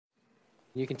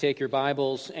You can take your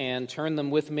Bibles and turn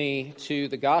them with me to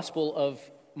the Gospel of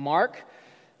Mark,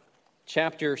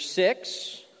 chapter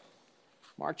 6.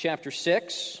 Mark chapter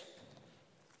 6,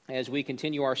 as we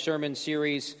continue our sermon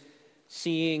series,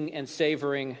 Seeing and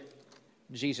Savoring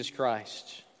Jesus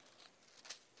Christ.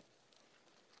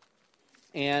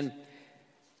 And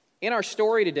in our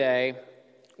story today,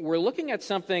 we're looking at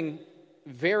something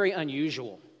very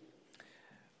unusual.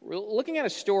 We're looking at a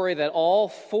story that all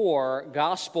four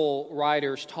gospel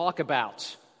writers talk about.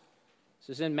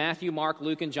 This is in Matthew, Mark,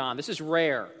 Luke, and John. This is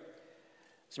rare.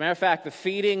 As a matter of fact, the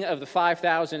feeding of the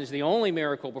 5,000 is the only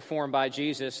miracle performed by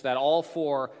Jesus that all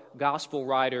four gospel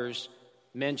writers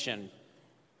mention.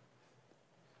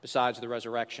 Besides the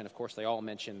resurrection, of course, they all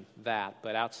mention that.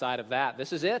 But outside of that,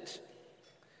 this is it.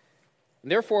 And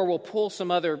therefore, we'll pull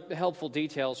some other helpful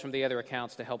details from the other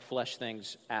accounts to help flesh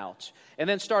things out. And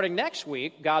then starting next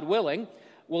week, God willing,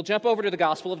 we'll jump over to the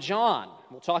Gospel of John.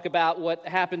 We'll talk about what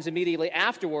happens immediately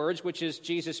afterwards, which is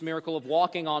Jesus' miracle of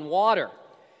walking on water.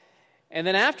 And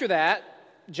then after that,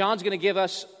 John's going to give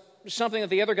us something that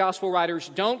the other gospel writers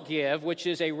don't give, which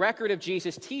is a record of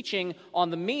Jesus teaching on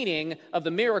the meaning of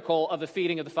the miracle of the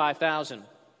feeding of the 5,000.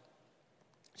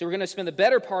 So we're going to spend the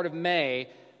better part of May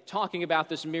talking about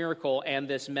this miracle and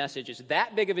this message. It's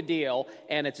that big of a deal,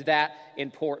 and it's that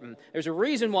important. There's a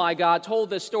reason why God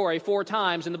told this story 4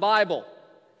 times in the Bible.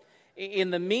 In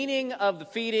the meaning of the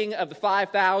feeding of the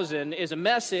 5,000 is a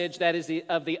message that is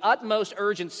of the utmost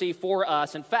urgency for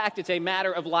us. In fact, it's a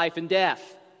matter of life and death.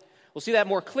 We'll see that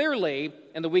more clearly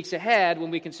in the weeks ahead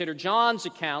when we consider John's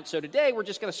account. So today we're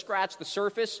just going to scratch the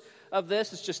surface of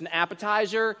this. It's just an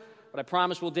appetizer, but I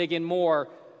promise we'll dig in more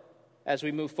as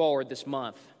we move forward this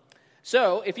month.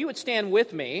 So, if you would stand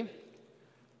with me,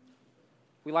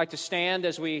 we like to stand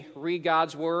as we read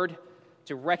God's Word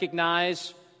to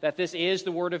recognize that this is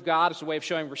the Word of God. It's a way of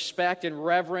showing respect and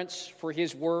reverence for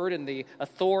His Word and the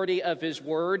authority of His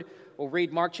Word. We'll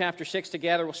read Mark chapter 6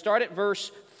 together. We'll start at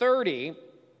verse 30.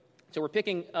 So we're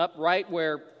picking up right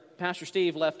where Pastor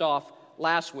Steve left off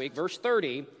last week, verse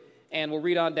 30, and we'll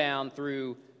read on down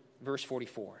through verse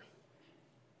 44.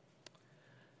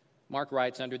 Mark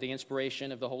writes under the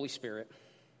inspiration of the Holy Spirit,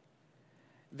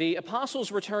 "The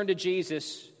apostles returned to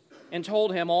Jesus and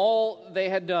told him all they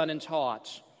had done and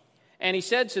taught. And he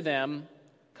said to them,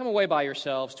 'Come away by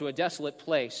yourselves to a desolate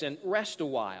place and rest a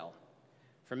while.'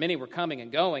 For many were coming and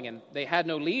going, and they had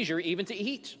no leisure even to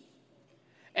eat.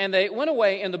 And they went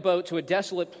away in the boat to a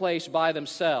desolate place by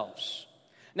themselves.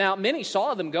 Now many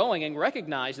saw them going and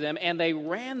recognized them, and they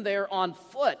ran there on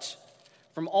foot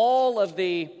from all of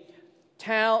the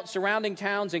surrounding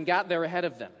towns and got there ahead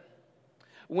of them.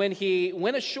 When he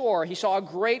went ashore, he saw a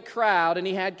great crowd, and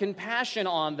he had compassion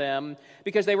on them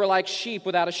because they were like sheep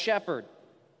without a shepherd.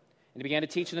 And he began to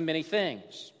teach them many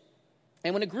things.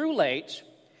 And when it grew late,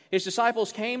 his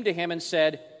disciples came to him and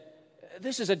said,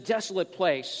 'This is a desolate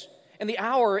place, and the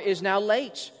hour is now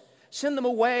late. Send them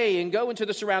away and go into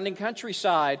the surrounding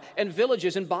countryside and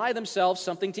villages and buy themselves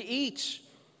something to eat.'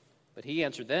 But he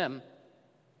answered them,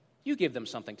 'You give them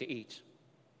something to eat.'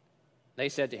 They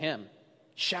said to him,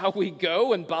 'Shall we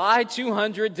go and buy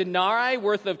 200 denarii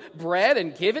worth of bread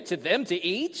and give it to them to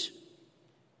eat?'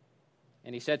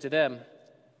 And he said to them,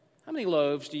 'How many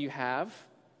loaves do you have?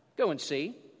 Go and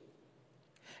see.'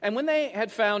 And when they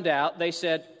had found out, they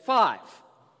said, 5,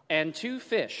 and 2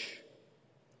 fish.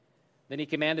 Then he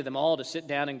commanded them all to sit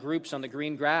down in groups on the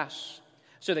green grass.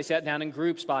 So they sat down in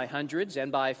groups by hundreds and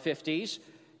by 50s.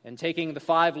 And taking the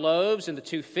 5 loaves and the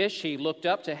 2 fish, he looked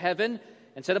up to heaven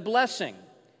and said a blessing,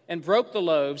 and broke the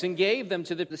loaves and gave them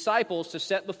to the disciples to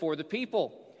set before the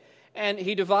people. And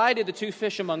he divided the 2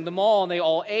 fish among them all, and they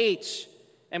all ate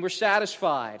and were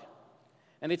satisfied.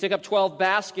 And they took up 12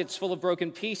 baskets full of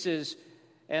broken pieces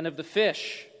and of the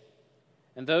fish.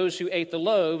 And those who ate the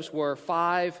loaves were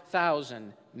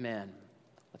 5,000 men."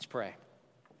 Let's pray.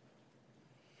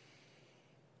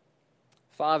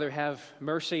 Father, have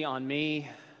mercy on me,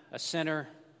 a sinner.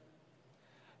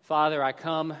 Father, I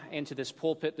come into this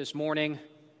pulpit this morning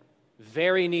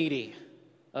very needy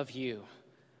of you,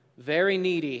 very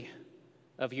needy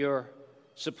of your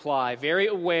supply, very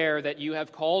aware that you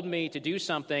have called me to do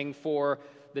something for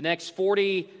the next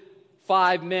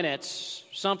 45 minutes,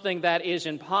 something that is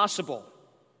impossible,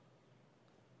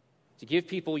 to give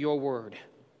people your word.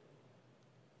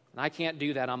 And I can't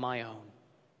do that on my own.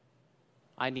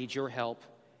 I need your help,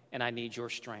 and I need your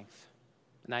strength,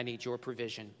 and I need your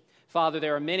provision. Father,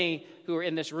 there are many who are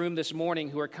in this room this morning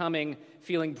who are coming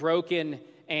feeling broken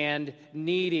and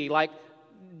needy, like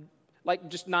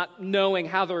just not knowing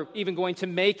how they're even going to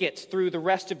make it through the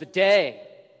rest of the day.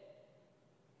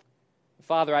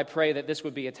 Father, I pray that this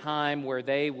would be a time where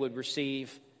they would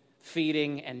receive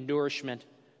feeding and nourishment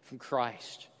from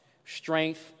Christ,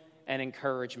 strength and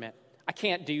encouragement. I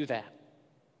can't do that,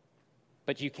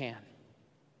 but you can.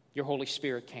 Your Holy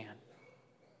Spirit can.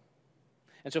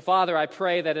 And so, Father, I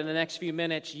pray that in the next few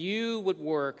minutes you would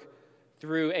work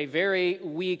through a very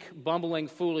weak, bumbling,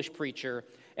 foolish preacher,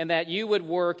 and that you would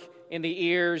work in the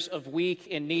ears of weak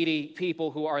and needy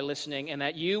people who are listening, and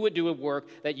that you would do a work,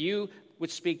 that you would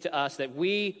speak to us, that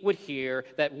we would hear,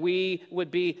 that we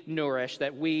would be nourished,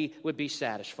 that we would be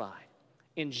satisfied.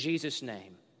 In Jesus'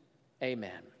 name,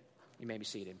 amen. You may be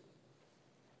seated.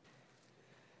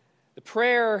 The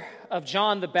prayer of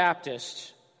John the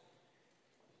Baptist,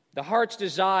 the heart's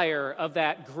desire of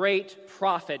that great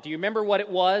prophet, do you remember what it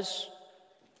was?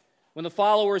 When the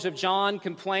followers of John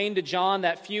complained to John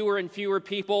that fewer and fewer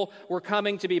people were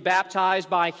coming to be baptized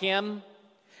by him,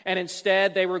 and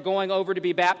instead they were going over to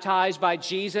be baptized by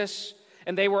Jesus,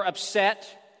 and they were upset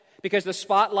because the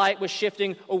spotlight was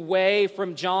shifting away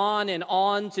from John and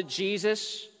on to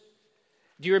Jesus.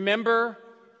 Do you remember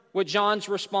what John's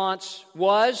response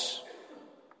was?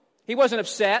 He wasn't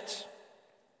upset.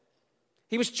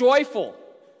 He was joyful.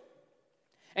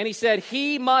 And he said,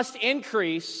 "He must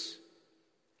increase,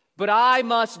 but I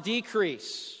must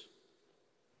decrease."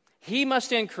 He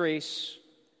must increase,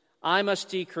 I must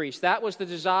decrease. That was the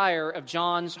desire of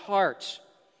John's heart.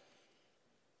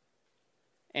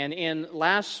 And in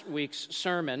last week's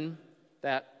sermon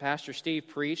that Pastor Steve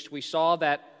preached, we saw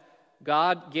that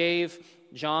God gave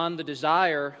John the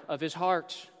desire of his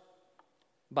heart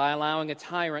by allowing a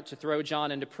tyrant to throw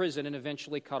John into prison and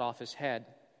eventually cut off his head.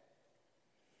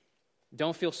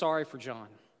 Don't feel sorry for John.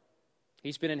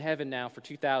 He's been in heaven now for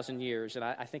 2,000 years, and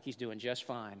I think he's doing just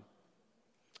fine.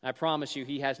 I promise you,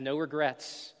 he has no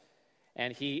regrets,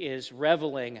 and he is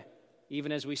reveling,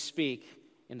 even as we speak,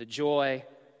 in the joy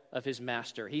of his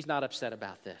master. He's not upset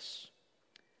about this.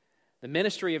 The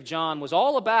ministry of John was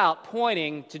all about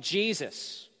pointing to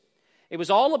Jesus. It was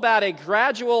all about a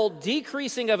gradual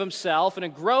decreasing of himself and a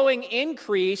growing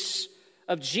increase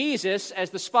of Jesus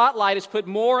as the spotlight is put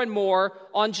more and more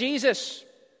on Jesus.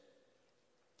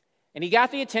 And he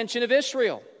got the attention of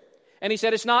Israel. And he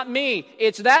said, "It's not me,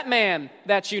 it's that man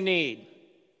that you need."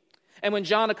 And when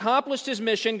John accomplished his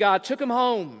mission, God took him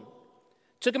home,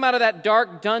 took him out of that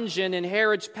dark dungeon in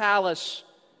Herod's palace,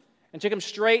 and took him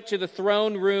straight to the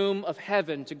throne room of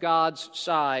heaven, to God's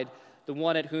side, the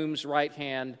one at whose right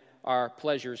hand are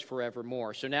pleasures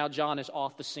forevermore. So now John is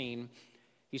off the scene,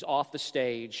 he's off the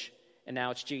stage, and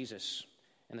now it's Jesus.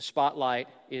 And the spotlight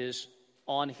is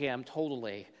on him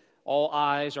totally. All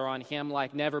eyes are on him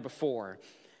like never before.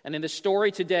 And in the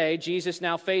story today, Jesus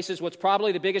now faces what's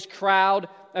probably the biggest crowd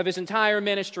of his entire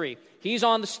ministry. He's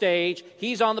on the stage,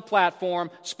 he's on the platform,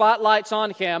 spotlight's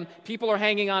on him, people are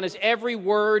hanging on his every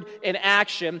word and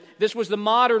action. This was the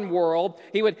modern world.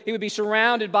 He would be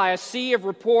surrounded by a sea of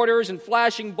reporters and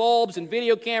flashing bulbs and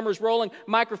video cameras rolling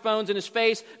microphones in his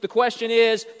face. The question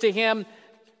is to him,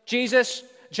 Jesus,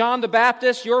 John the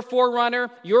Baptist, your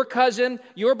forerunner, your cousin,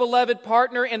 your beloved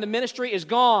partner in the ministry is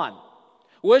gone.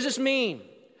 What does this mean?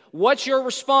 What's your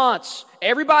response?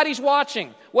 Everybody's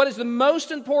watching. What is the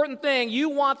most important thing you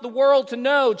want the world to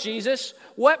know, Jesus?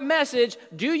 What message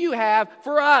do you have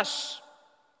for us?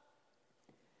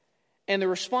 And the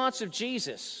response of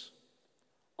Jesus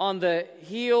on the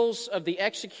heels of the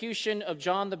execution of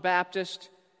John the Baptist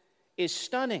is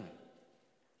stunning.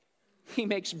 He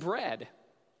makes bread.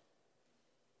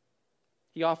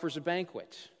 He offers a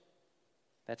banquet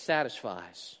that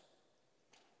satisfies.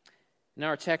 In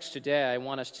our text today, I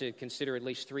want us to consider at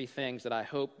least three things that I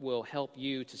hope will help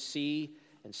you to see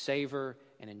and savor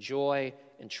and enjoy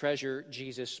and treasure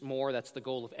Jesus more. That's the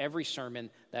goal of every sermon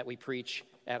that we preach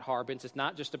at Harbins. It's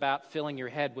not just about filling your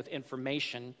head with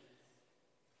information.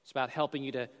 It's about helping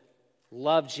you to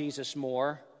love Jesus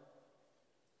more,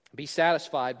 be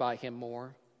satisfied by him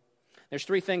more. There's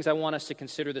three things I want us to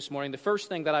consider this morning. The first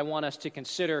thing that I want us to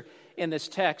consider in this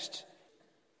text,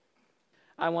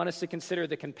 I want us to consider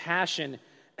the compassion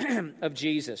of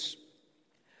Jesus.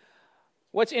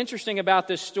 What's interesting about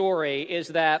this story is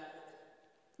that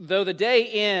though the day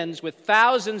ends with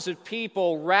thousands of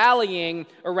people rallying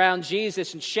around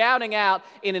Jesus and shouting out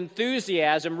in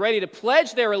enthusiasm, ready to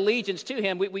pledge their allegiance to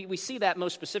him, we see that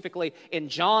most specifically in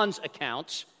John's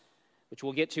account, which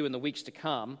we'll get to in the weeks to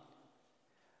come.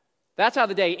 That's how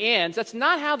the day ends. That's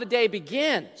not how the day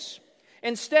begins.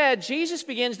 Instead, Jesus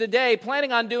begins the day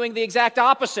planning on doing the exact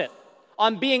opposite,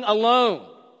 on being alone.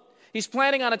 He's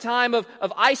planning on a time of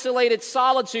isolated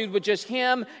solitude with just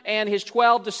him and his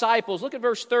 12 disciples. Look at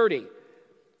verse 30.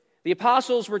 The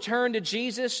apostles returned to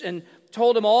Jesus and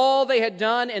told them all they had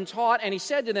done and taught, and he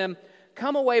said to them,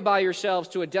 "Come away by yourselves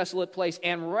to a desolate place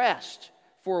and rest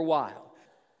for a while."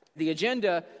 The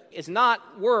agenda is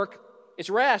not work, it's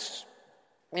rest.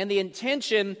 And the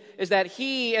intention is that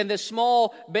he and this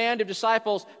small band of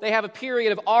disciples, they have a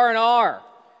period of R&R,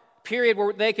 a period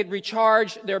where they could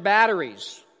recharge their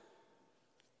batteries.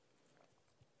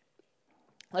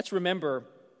 Let's remember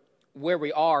where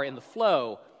we are in the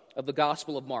flow of the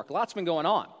Gospel of Mark. A lot's been going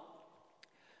on.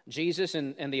 Jesus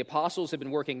and the apostles have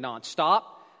been working nonstop,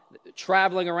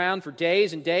 traveling around for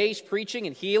days and days, preaching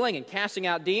and healing and casting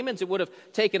out demons. It would have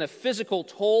taken a physical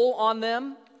toll on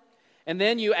them. And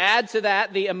then you add to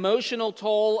that the emotional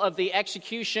toll of the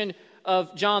execution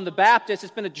of John the Baptist.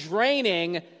 It's been a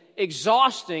draining,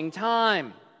 exhausting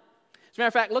time. As a matter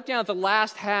of fact, look down at the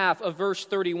last half of verse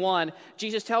 31.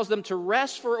 Jesus tells them to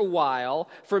rest for a while,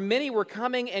 for many were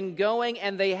coming and going,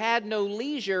 and they had no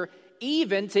leisure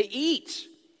even to eat.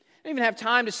 They didn't even have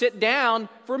time to sit down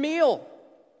for a meal.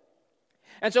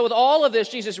 And so with all of this,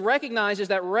 Jesus recognizes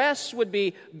that rest would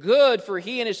be good for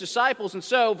he and his disciples. And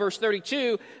so, verse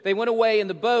 32, they went away in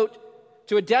the boat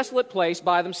to a desolate place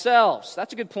by themselves.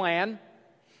 That's a good plan.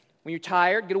 When you're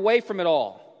tired, get away from it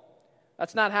all.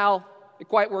 That's not how it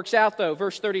quite works out, though.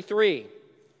 Verse 33.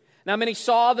 Now many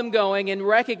saw them going and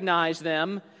recognized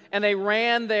them, and they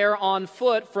ran there on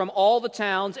foot from all the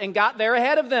towns and got there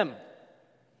ahead of them.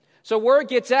 So word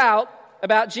gets out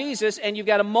about Jesus, and you've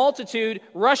got a multitude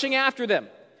rushing after them.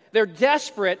 They're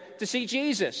desperate to see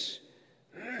Jesus.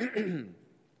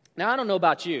 Now, I don't know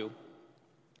about you,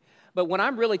 but when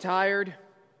I'm really tired,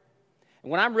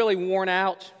 and when I'm really worn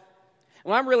out,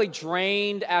 when I'm really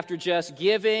drained after just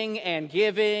giving and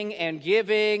giving and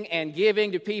giving and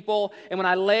giving to people, and when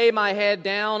I lay my head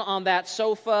down on that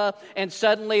sofa and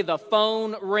suddenly the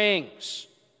phone rings,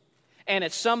 and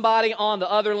it's somebody on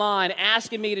the other line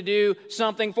asking me to do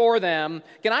something for them,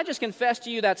 can I just confess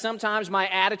to you that sometimes my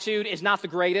attitude is not the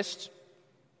greatest?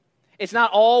 It's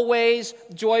not always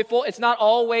joyful. It's not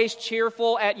always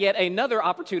cheerful at yet another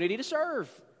opportunity to serve.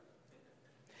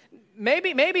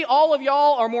 Maybe all of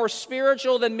y'all are more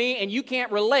spiritual than me and you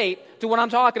can't relate to what I'm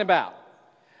talking about.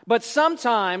 But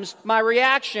sometimes my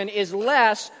reaction is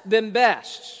less than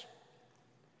best.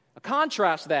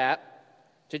 Contrast that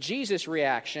to Jesus'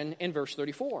 reaction in verse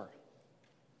 34.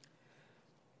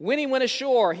 When he went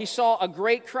ashore, he saw a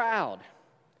great crowd,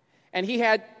 and he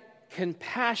had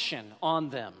compassion on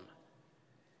them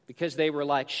because they were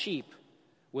like sheep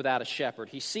without a shepherd.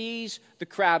 He sees the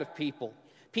crowd of people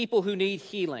who need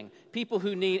healing, people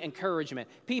who need encouragement,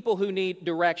 people who need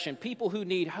direction, people who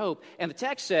need hope. And the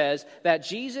text says that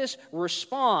Jesus'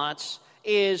 response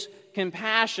is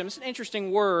compassion. It's an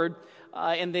interesting word.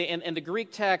 In the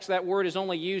Greek text, that word is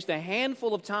only used a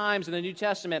handful of times in the New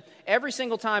Testament. Every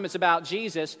single time it's about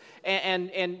Jesus,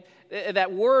 and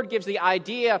that word gives the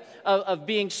idea of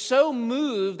being so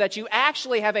moved that you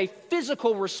actually have a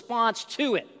physical response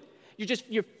to it.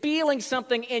 You're feeling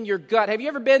something in your gut. Have you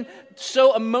ever been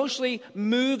so emotionally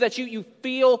moved that you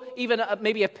feel even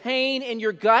maybe a pain in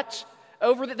your gut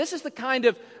over that? This is the kind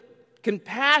of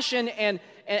compassion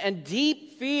and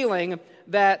deep feeling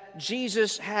that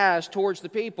Jesus has towards the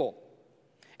people.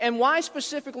 And why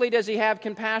specifically does he have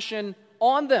compassion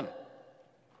on them?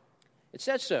 It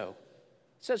says so.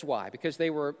 It says why. Because they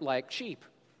were like sheep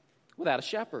without a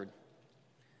shepherd.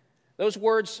 Those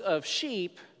words of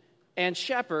sheep and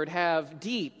shepherd have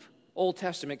deep Old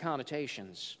Testament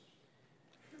connotations.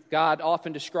 God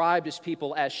often described his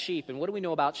people as sheep. And what do we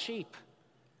know about sheep?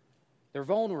 They're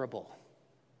vulnerable.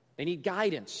 They need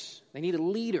guidance. They need a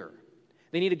leader.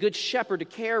 They need a good shepherd to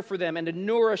care for them and to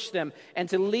nourish them and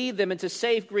to lead them into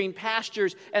safe green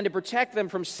pastures and to protect them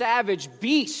from savage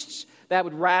beasts that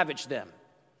would ravage them.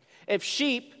 If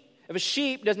a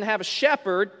sheep doesn't have a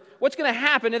shepherd, what's going to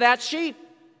happen to that sheep?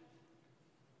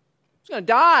 It's going to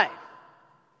die.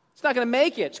 It's not going to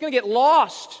make it. It's going to get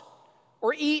lost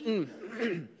or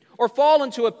eaten or fall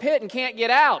into a pit and can't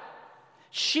get out.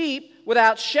 Sheep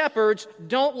without shepherds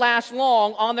don't last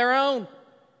long on their own.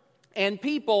 And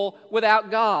people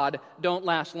without God don't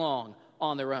last long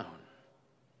on their own.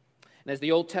 And as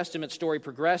the Old Testament story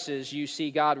progresses, you see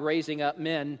God raising up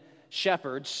men,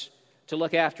 shepherds, to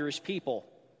look after his people.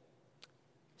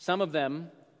 Some of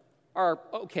them are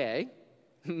okay.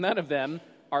 None of them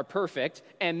are perfect.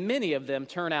 And many of them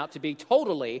turn out to be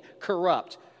totally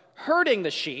corrupt, hurting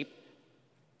the sheep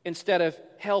instead of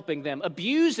helping them,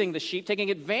 abusing the sheep,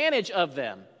 taking advantage of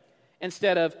them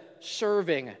instead of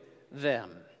serving them.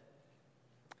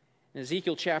 In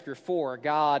Ezekiel chapter 4,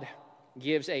 God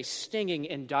gives a stinging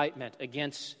indictment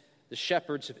against the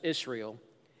shepherds of Israel.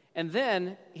 And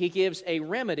then he gives a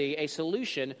remedy, a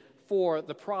solution for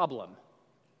the problem.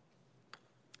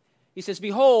 He says,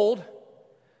 "Behold,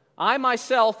 I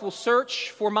myself will search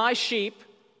for my sheep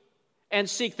and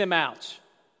seek them out.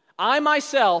 I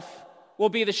myself will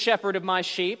be the shepherd of my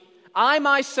sheep. I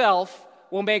myself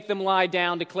will make them lie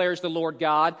down, declares the Lord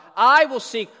God. I will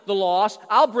seek the lost.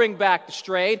 I'll bring back the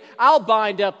strayed. I'll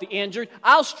bind up the injured.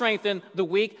 I'll strengthen the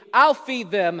weak. I'll feed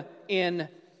them in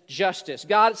justice."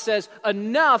 God says,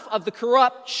 enough of the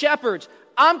corrupt shepherds.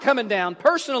 I'm coming down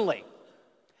personally.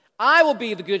 I will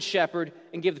be the good shepherd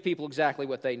and give the people exactly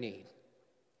what they need.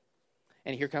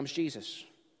 And here comes Jesus.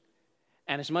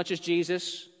 And as much as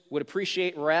Jesus would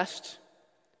appreciate rest,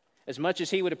 as much as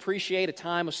he would appreciate a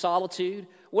time of solitude,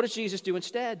 what does Jesus do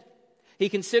instead? He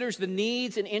considers the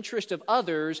needs and interests of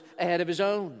others ahead of his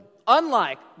own,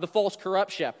 unlike the false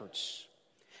corrupt shepherds.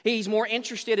 He's more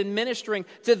interested in ministering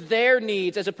to their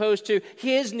needs as opposed to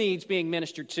his needs being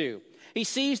ministered to. He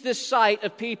sees this sight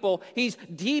of people. He's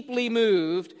deeply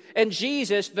moved, and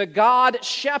Jesus, the God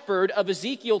shepherd of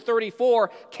Ezekiel 34,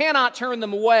 cannot turn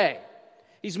them away.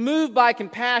 He's moved by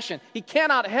compassion. He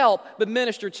cannot help but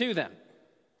minister to them.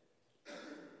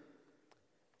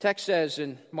 Text says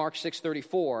in Mark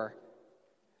 6:34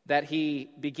 that he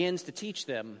begins to teach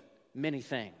them many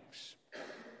things.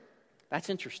 That's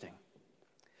interesting.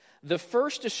 The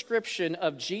first description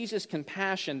of Jesus'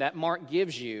 compassion that Mark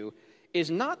gives you is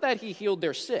not that he healed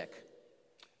their sick,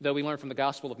 though we learn from the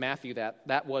Gospel of Matthew that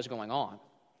that was going on.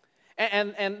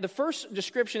 And the first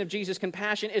description of Jesus'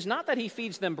 compassion is not that he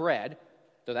feeds them bread,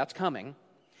 though that's coming.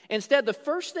 Instead, the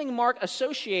first thing Mark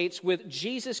associates with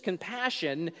Jesus'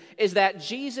 compassion is that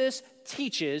Jesus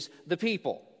teaches the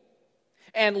people.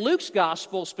 And Luke's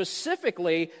gospel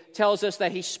specifically tells us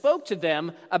that he spoke to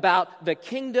them about the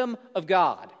kingdom of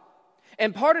God.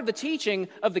 And part of the teaching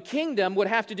of the kingdom would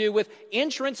have to do with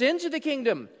entrance into the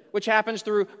kingdom, which happens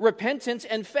through repentance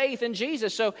and faith in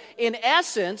Jesus. So in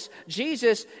essence,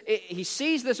 Jesus, he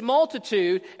sees this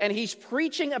multitude and he's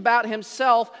preaching about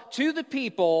himself to the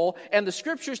people, and the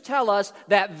scriptures tell us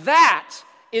that that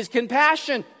is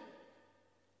compassion.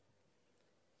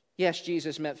 Yes,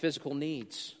 Jesus met physical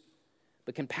needs,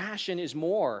 but compassion is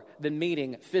more than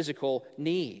meeting physical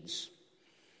needs.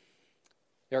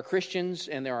 There are Christians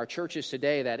and there are churches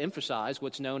today that emphasize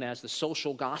what's known as the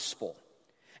social gospel.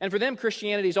 And for them,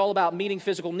 Christianity is all about meeting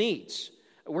physical needs.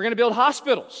 We're going to build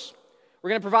hospitals.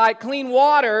 We're going to provide clean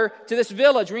water to this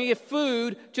village. We're going to give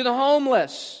food to the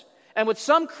homeless. And with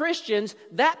some Christians,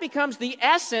 that becomes the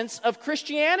essence of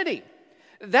Christianity.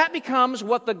 That becomes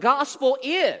what the gospel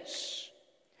is.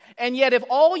 And yet, if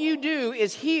all you do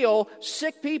is heal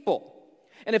sick people,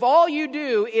 and if all you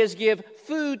do is give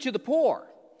food to the poor,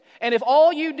 and if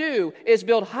all you do is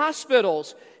build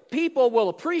hospitals, people will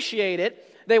appreciate it.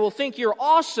 They will think you're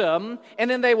awesome, and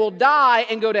then they will die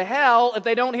and go to hell if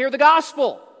they don't hear the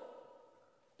gospel.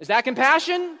 Is that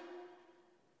compassion?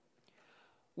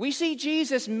 We see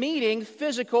Jesus meeting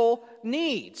physical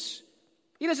needs.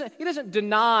 He doesn't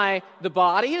deny the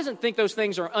body. He doesn't think those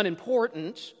things are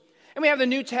unimportant. And we have the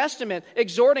New Testament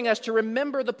exhorting us to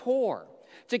remember the poor,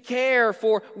 to care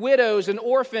for widows and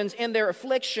orphans in their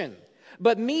affliction.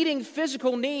 But meeting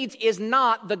physical needs is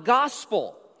not the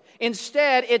gospel.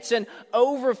 Instead, it's an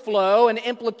overflow, an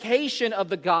implication of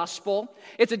the gospel.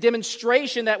 It's a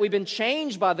demonstration that we've been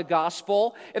changed by the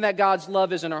gospel and that God's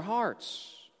love is in our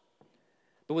hearts.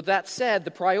 But with that said,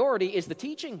 the priority is the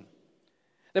teaching.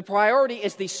 The priority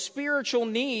is the spiritual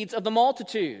needs of the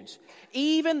multitudes.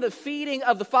 Even the feeding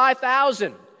of the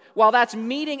 5,000, while that's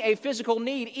meeting a physical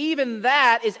need, even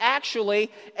that is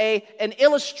actually an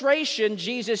illustration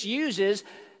Jesus uses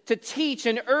to teach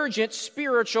an urgent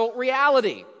spiritual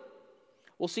reality.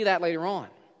 We'll see that later on.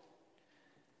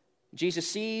 Jesus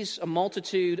sees a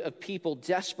multitude of people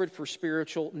desperate for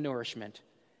spiritual nourishment,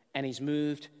 and he's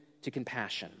moved to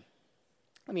compassion.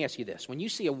 Let me ask you this. When you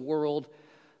see a world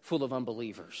full of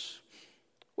unbelievers,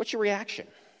 what's your reaction?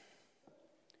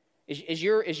 Is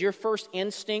your first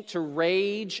instinct to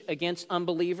rage against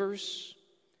unbelievers?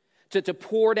 To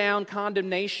pour down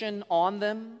condemnation on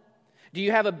them? Do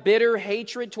you have a bitter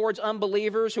hatred towards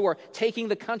unbelievers who are taking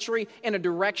the country in a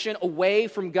direction away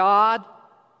from God?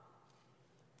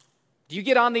 Do you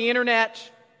get on the internet,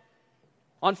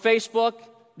 on Facebook,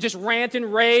 just rant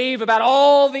and rave about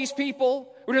all these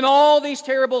people who are doing all these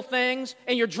terrible things,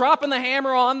 and you're dropping the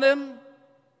hammer on them?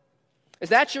 Is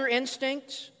that your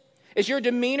instinct? Is your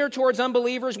demeanor towards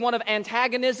unbelievers one of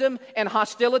antagonism and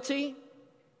hostility?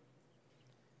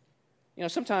 You know,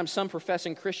 sometimes some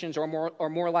professing Christians are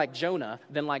more like Jonah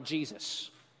than like Jesus.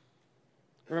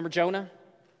 Remember Jonah?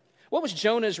 What was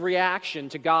Jonah's reaction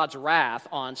to God's wrath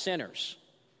on sinners?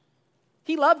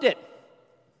 He loved it.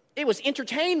 It was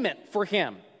entertainment for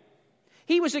him.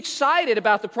 He was excited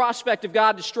about the prospect of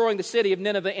God destroying the city of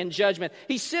Nineveh in judgment.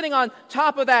 He's sitting on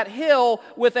top of that hill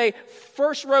with a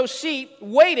first row seat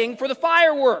waiting for the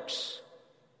fireworks.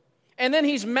 And then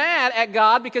he's mad at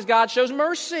God because God shows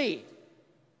mercy.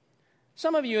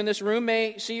 Some of you in this room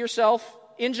may see yourself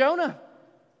in Jonah.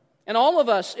 And all of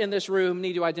us in this room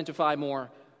need to identify more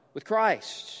with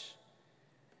Christ.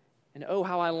 And oh,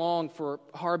 how I long for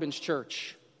Harbin's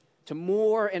church to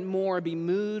more and more be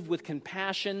moved with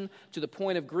compassion to the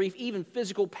point of grief, even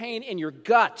physical pain in your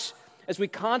gut, as we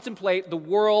contemplate the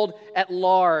world at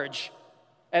large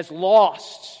as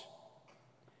lost.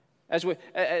 As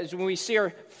when we see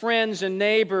our friends and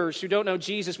neighbors who don't know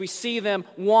Jesus, we see them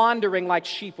wandering like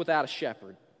sheep without a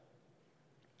shepherd.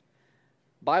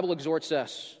 The Bible exhorts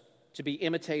us to be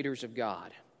imitators of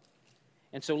God.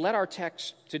 And so let our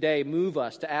text today move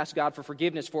us to ask God for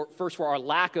forgiveness first for our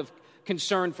lack of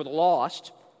concern for the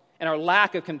lost and our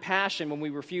lack of compassion when we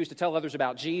refuse to tell others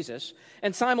about Jesus.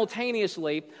 And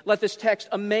simultaneously, let this text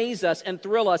amaze us and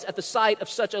thrill us at the sight of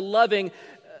such loving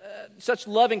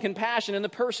compassion in the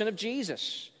person of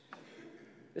Jesus.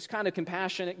 This kind of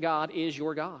compassionate God is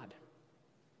your God.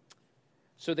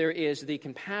 So there is the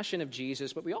compassion of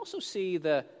Jesus, but we also see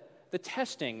the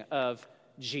testing of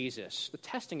Jesus. The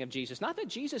testing of Jesus. Not that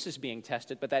Jesus is being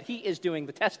tested, but that he is doing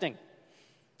the testing.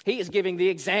 He is giving the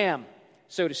exam,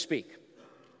 so to speak.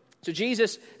 So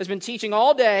Jesus has been teaching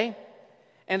all day,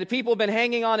 and the people have been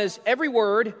hanging on his every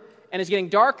word, and it's getting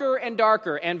darker and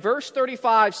darker. And verse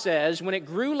 35 says, when it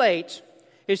grew late,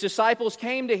 his disciples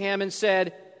came to him and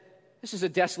said, "This is a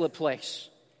desolate place,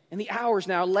 and the hour is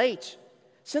now late.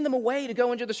 Send them away to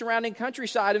go into the surrounding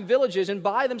countryside and villages and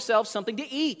buy themselves something to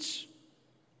eat."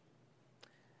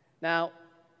 Now,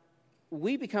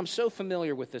 we become so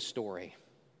familiar with this story,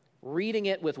 reading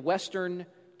it with Western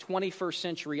 21st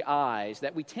century eyes,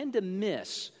 that we tend to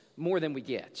miss more than we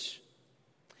get.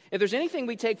 If there's anything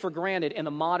we take for granted in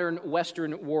the modern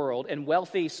Western world and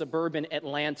wealthy suburban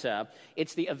Atlanta,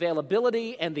 it's the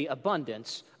availability and the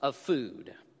abundance of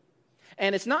food.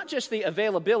 And it's not just the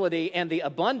availability and the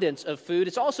abundance of food,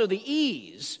 it's also the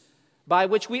ease by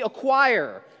which we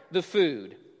acquire the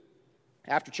food.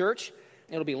 After church,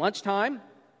 it'll be lunchtime,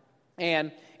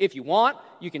 and if you want,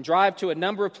 you can drive to a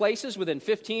number of places within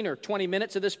 15 or 20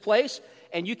 minutes of this place,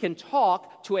 and you can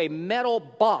talk to a metal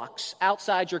box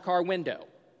outside your car window.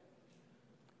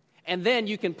 And then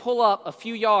you can pull up a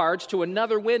few yards to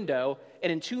another window,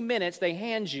 and in 2 minutes they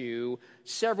hand you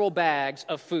several bags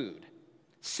of food,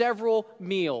 several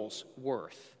meals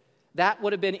worth. That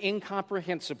would have been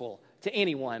incomprehensible to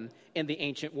anyone in the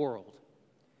ancient world.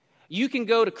 You can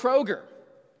go to Kroger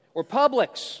or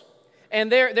Publix,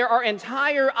 and there are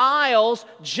entire aisles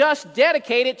just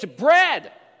dedicated to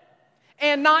bread,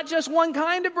 and not just one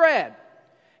kind of bread.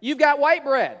 You've got white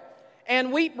bread,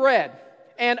 and wheat bread,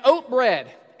 and oat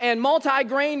bread, and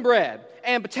multi-grain bread,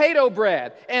 and potato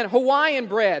bread, and Hawaiian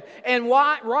bread, and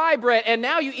rye bread, and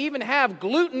now you even have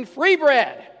gluten-free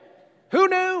bread. Who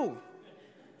knew?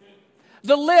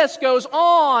 The list goes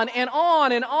on and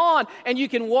on and on, and you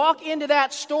can walk into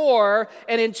that store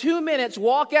and in 2 minutes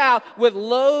walk out with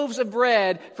loaves of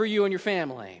bread for you and your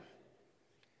family.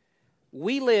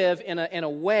 We live in a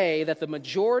way that the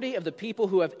majority of the people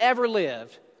who have ever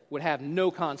lived would have no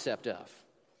concept of.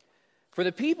 For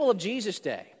the people of Jesus'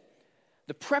 day,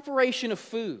 the preparation of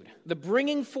food, the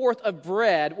bringing forth of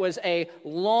bread was a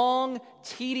long,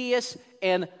 tedious,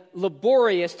 and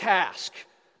laborious task.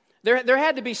 There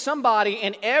had to be somebody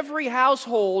in every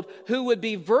household who would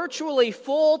be virtually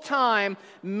full-time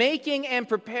making and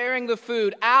preparing the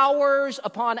food, hours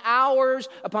upon hours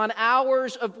upon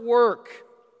hours of work.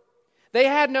 They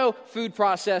had no food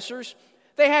processors.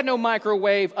 They had no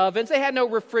microwave ovens. They had no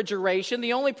refrigeration.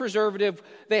 The only preservative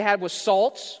they had was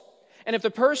salts. And if the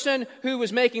person who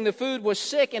was making the food was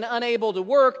sick and unable to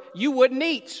work, you wouldn't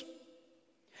eat.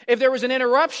 If there was an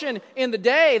interruption in the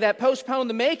day that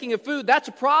postponed the making of food, that's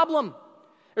a problem.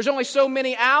 There's only so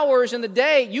many hours in the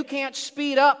day. You can't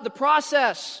speed up the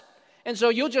process. And so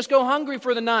you'll just go hungry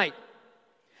for the night.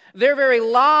 Their very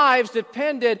lives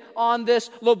depended on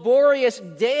this laborious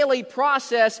daily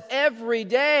process every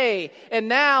day. And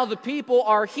now the people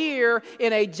are here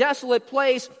in a desolate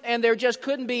place, and there just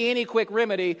couldn't be any quick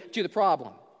remedy to the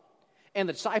problem. And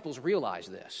the disciples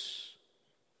realized this.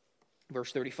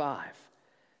 Verse 35.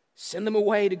 Send them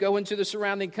away to go into the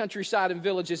surrounding countryside and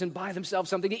villages and buy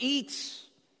themselves something to eat.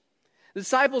 The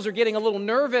disciples are getting a little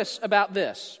nervous about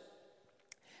this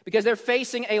because they're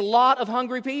facing a lot of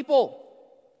hungry people.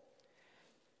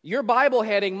 Your Bible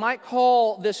heading might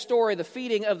call this story the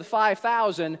feeding of the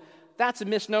 5,000. That's a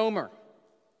misnomer.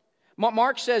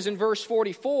 Mark says in verse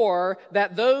 44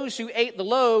 that those who ate the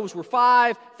loaves were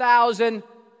 5,000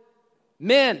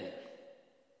 men.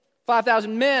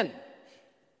 5,000 men.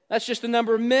 That's just the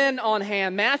number of men on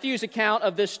hand. Matthew's account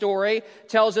of this story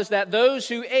tells us that those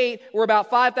who ate were about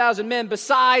 5,000 men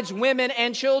besides women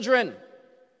and children.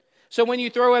 So when you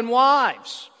throw in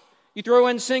wives, you throw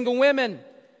in single women,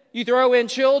 you throw in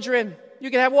children, you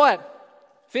can have what?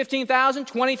 15,000,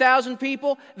 20,000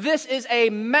 people? This is a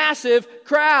massive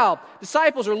crowd.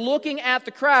 Disciples are looking at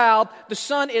the crowd. The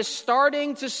sun is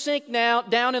starting to sink now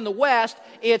down in the west.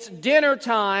 It's dinner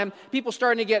time. People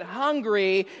starting to get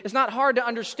hungry. It's not hard to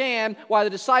understand why the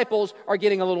disciples are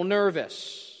getting a little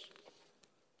nervous.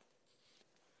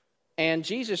 And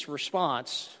Jesus'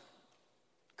 response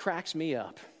cracks me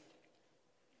up.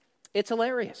 It's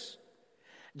hilarious.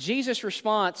 Jesus'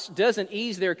 response doesn't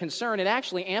ease their concern. It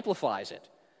actually amplifies it.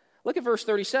 Look at verse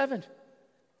 37.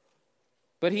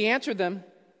 But he answered them,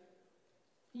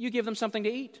 you give them something to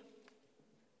eat.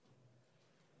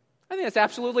 I think that's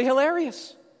absolutely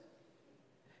hilarious.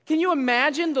 Can you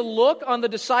imagine the look on the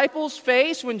disciples'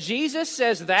 face when Jesus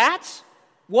says that?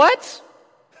 What?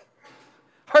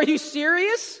 Are you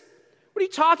serious? What are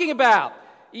you talking about?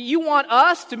 You want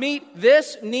us to meet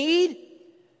this need?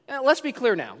 Now, let's be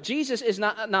clear now. Jesus is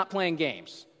not playing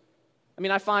games. I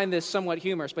mean, I find this somewhat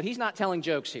humorous, but he's not telling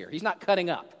jokes here. He's not cutting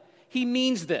up. He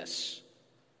means this.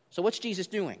 So what's Jesus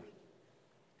doing?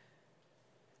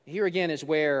 Here again is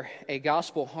where a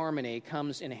gospel harmony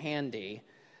comes in handy,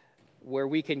 where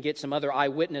we can get some other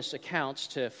eyewitness accounts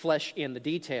to flesh in the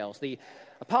details. The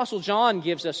Apostle John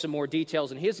gives us some more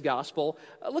details in his gospel.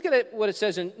 Look at what it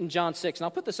says in John 6, and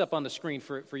I'll put this up on the screen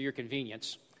for your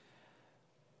convenience.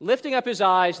 Lifting up his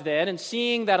eyes then, and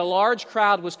seeing that a large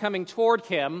crowd was coming toward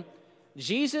him,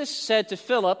 Jesus said to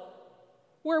Philip,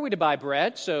 where are we to buy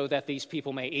bread so that these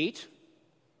people may eat?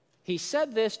 He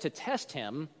said this to test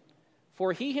him,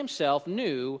 for he himself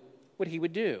knew what he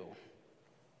would do.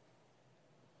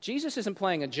 Jesus isn't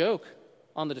playing a joke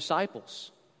on the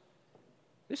disciples.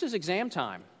 This is exam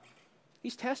time.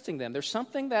 He's testing them. There's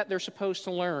something that they're supposed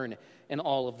to learn in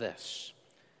all of this.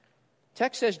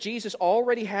 Text says Jesus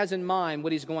already has in mind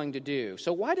what he's going to do.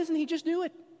 So why doesn't he just do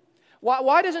it?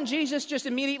 Why doesn't Jesus just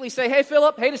immediately say, hey,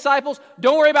 Philip, hey, disciples,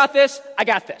 don't worry about this. I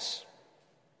got this.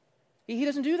 He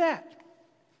doesn't do that.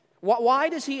 Why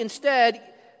does he instead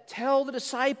tell the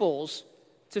disciples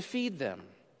to feed them?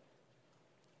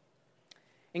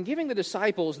 In giving the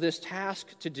disciples this task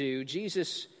to do,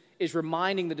 Jesus is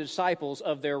reminding the disciples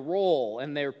of their role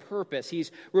and their purpose.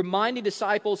 He's reminding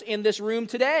disciples in this room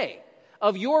today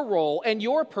of your role and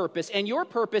your purpose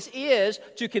is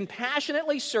to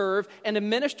compassionately serve and to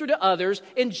minister to others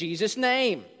in Jesus'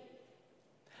 name.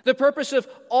 The purpose of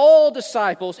all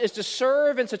disciples is to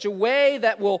serve in such a way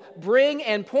that will bring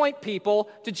and point people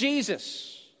to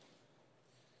Jesus.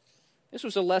 This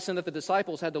was a lesson that the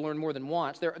disciples had to learn more than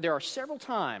once. There are several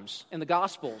times in the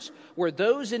Gospels where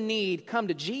those in need come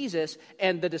to Jesus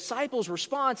and the disciples'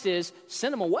 response is,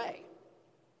 send them away.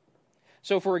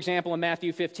 So, for example, in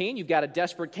Matthew 15, you've got a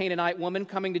desperate Canaanite woman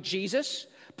coming to Jesus,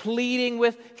 pleading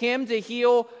with him to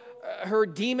heal her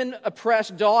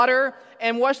demon-oppressed daughter.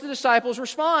 And what's the disciples'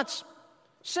 response?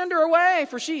 Send her away,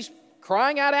 for she's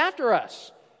crying out after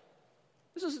us.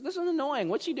 This is annoying.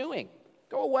 What's she doing?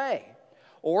 Go away.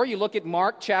 Or you look at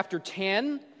Mark chapter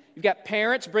 10. You've got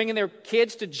parents bringing their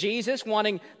kids to Jesus,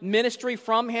 wanting ministry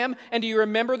from him. And do you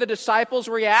remember the disciples'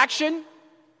 reaction?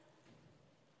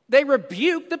 They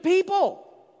rebuke the people.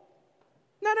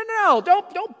 No.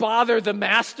 Don't bother the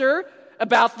master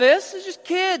about this. It's just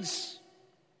kids.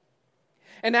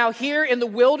 And now here in the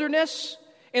wilderness,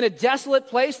 in a desolate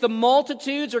place, the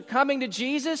multitudes are coming to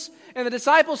Jesus, and the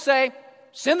disciples say,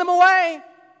 send them away.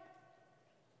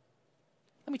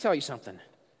 Let me tell you something.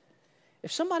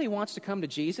 If somebody wants to come to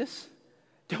Jesus,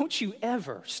 don't you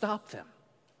ever stop them.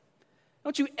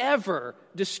 Don't you ever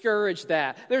discourage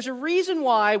that. There's a reason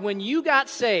why when you got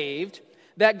saved,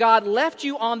 that God left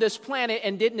you on this planet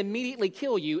and didn't immediately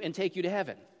kill you and take you to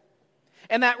heaven.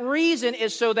 And that reason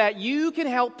is so that you can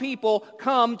help people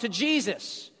come to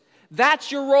Jesus.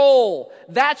 That's your role.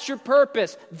 That's your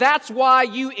purpose. That's why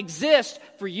you exist,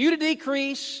 for you to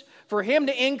decrease, for him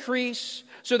to increase,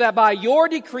 so that by your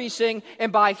decreasing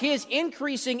and by his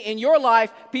increasing in your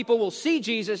life, people will see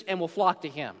Jesus and will flock to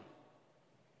him.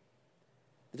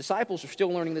 The disciples are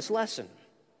still learning this lesson.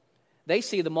 They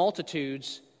see the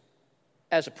multitudes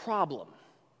as a problem,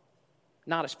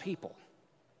 not as people.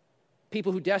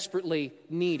 People who desperately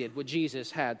needed what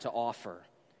Jesus had to offer.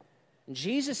 And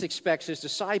Jesus expects his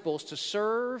disciples to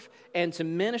serve and to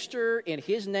minister in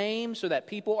his name so that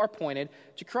people are pointed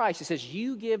to Christ. He says,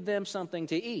 you give them something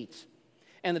to eat.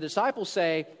 And the disciples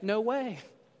say, no way.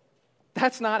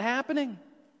 That's not happening.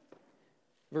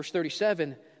 Verse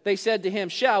 37, they said to him,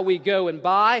 shall we go and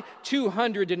buy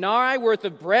 200 denarii worth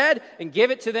of bread and give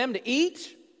it to them to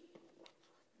eat?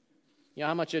 You know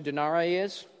how much a denarii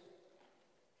is?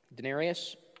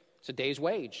 Denarius? It's a day's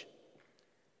wage.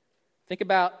 Think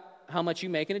about how much you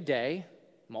make in a day.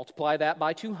 Multiply that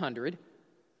by 200.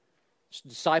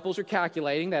 Disciples are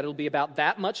calculating that it'll be about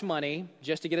that much money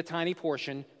just to get a tiny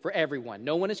portion for everyone.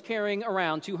 No one is carrying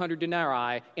around 200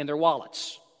 denarii in their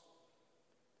wallets.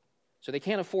 So they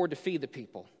can't afford to feed the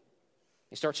people.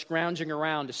 They start scrounging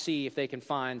around to see if they can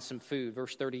find some food.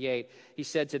 Verse 38, he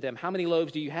said to them, how many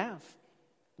loaves do you have?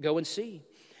 Go and see.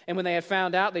 And when they had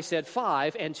found out, they said,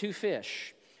 5 and 2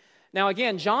 fish. Now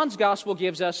again, John's gospel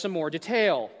gives us some more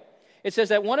detail. It says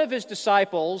that one of his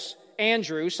disciples,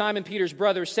 Andrew, Simon Peter's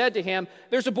brother, said to him,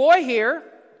 there's a boy here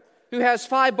who has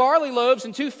 5 barley loaves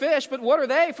and 2 fish, but what are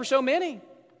they for so many?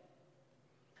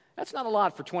 That's not a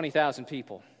lot for 20,000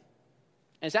 people.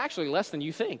 And it's actually less than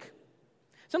you think.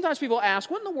 Sometimes people ask,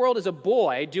 what in the world is a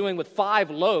boy doing with 5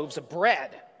 loaves of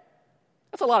bread?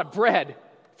 That's a lot of bread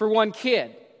for one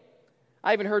kid.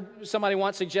 I even heard somebody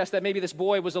once suggest that maybe this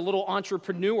boy was a little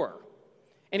entrepreneur.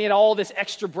 And he had all this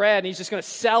extra bread, and he's just going to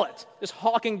sell it. Just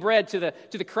hawking bread to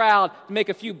the crowd to make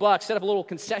a few bucks, set up a little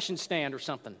concession stand or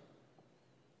something.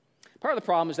 Part of the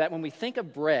problem is that when we think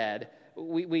of bread,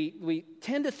 we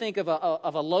tend to think of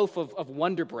a loaf of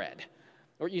Wonder Bread,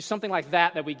 or something like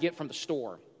that we get from the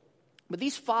store. But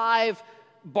these 5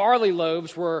 barley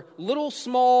loaves were little,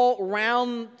 small,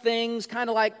 round things, kind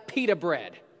of like pita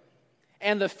bread.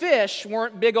 And the fish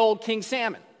weren't big old king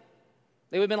salmon.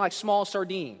 They would have been like small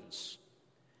sardines.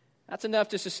 That's enough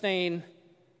to sustain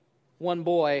one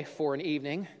boy for an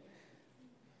evening.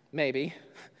 Maybe.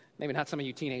 Maybe not some of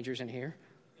you teenagers in here.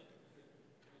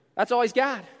 That's all he's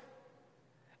got.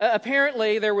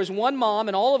 Apparently, there was one mom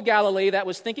in all of Galilee that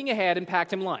was thinking ahead and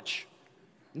packed him lunch.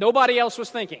 Nobody else was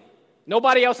thinking.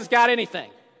 Nobody else has got anything.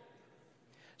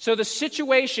 So the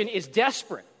situation is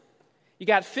desperate. You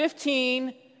got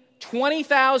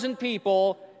 20,000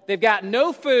 people. They've got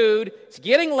no food. It's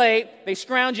getting late. They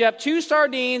scrounge up 2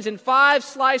 sardines and 5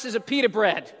 slices of pita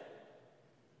bread.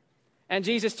 And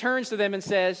Jesus turns to them and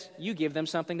says, you give them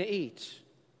something to eat.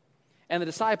 And the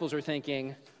disciples are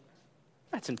thinking,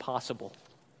 that's impossible.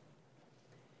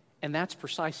 And that's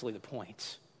precisely the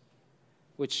point,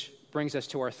 which brings us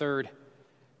to our third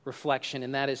reflection,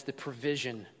 and that is the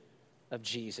provision of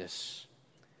Jesus.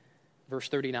 Verse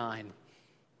 39.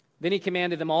 Then he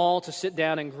commanded them all to sit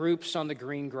down in groups on the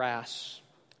green grass.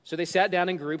 So they sat down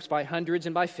in groups by hundreds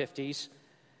and by 50s.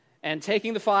 And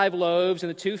taking the 5 loaves and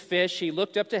the 2 fish, he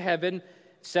looked up to heaven,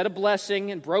 said a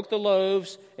blessing, and broke the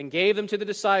loaves, and gave them to the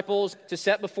disciples to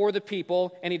set before the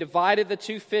people. And he divided the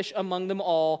 2 fish among them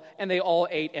all, and they all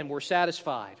ate and were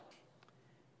satisfied.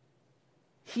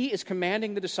 He is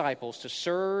commanding the disciples to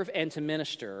serve and to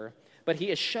minister, but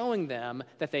he is showing them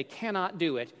that they cannot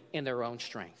do it in their own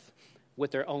strength,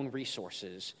 with their own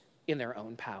resources, in their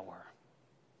own power.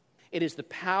 It is the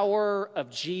power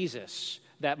of Jesus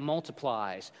that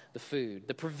multiplies the food.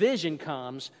 The provision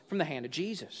comes from the hand of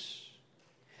Jesus.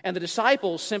 And the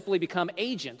disciples simply become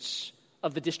agents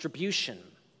of the distribution.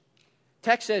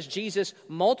 Text says Jesus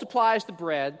multiplies the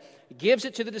bread, gives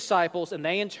it to the disciples, and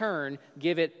they in turn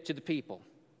give it to the people.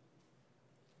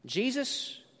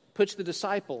 Jesus puts the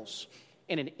disciples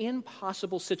in an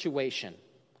impossible situation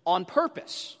on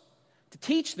purpose to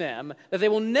teach them that they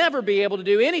will never be able to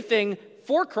do anything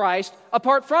for Christ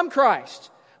apart from Christ.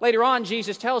 Later on,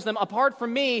 Jesus tells them, apart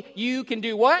from me, you can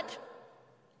do what?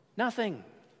 Nothing.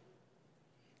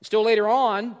 Still later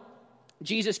on,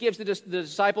 Jesus gives the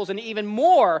disciples an even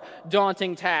more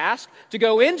daunting task to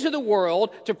go into the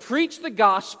world, to preach the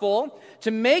gospel,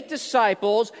 to make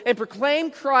disciples, and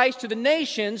proclaim Christ to the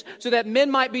nations so that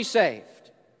men might be saved.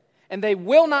 And they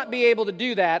will not be able to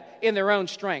do that in their own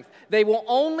strength. They will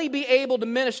only be able to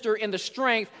minister in the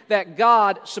strength that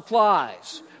God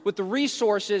supplies, with the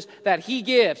resources that He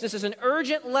gives. This is an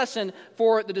urgent lesson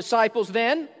for the disciples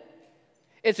then.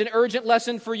 It's an urgent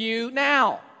lesson for you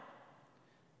now.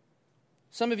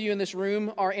 Some of you in this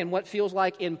room are in what feels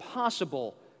like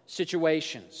impossible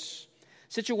situations.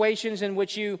 Situations in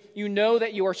which you know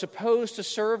that you are supposed to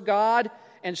serve God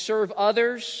and serve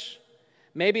others.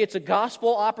 Maybe it's a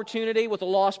gospel opportunity with a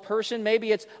lost person.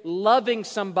 Maybe it's loving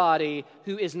somebody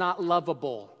who is not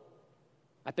lovable.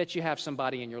 I bet you have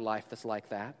somebody in your life that's like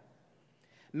that.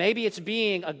 Maybe it's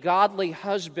being a godly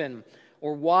husband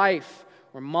or wife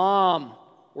or mom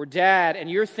or dad,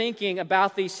 and you're thinking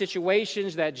about these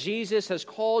situations that Jesus has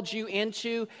called you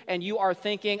into, and you are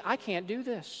thinking, I can't do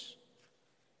this.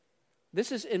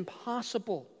 This is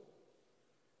impossible.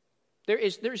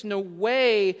 There's no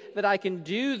way that I can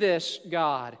do this,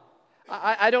 God.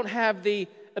 I don't have the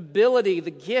ability,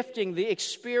 the gifting, the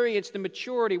experience, the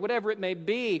maturity, whatever it may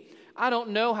be. I don't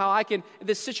know how I can,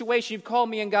 this situation you've called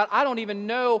me in, God, I don't even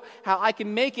know how I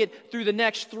can make it through the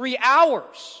next 3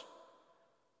 hours,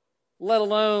 let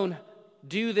alone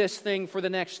do this thing for the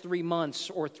next 3 months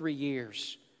or 3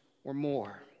 years or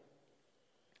more.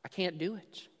 I can't do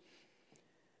it.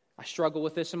 I struggle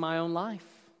with this in my own life.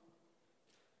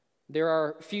 There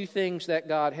are few things that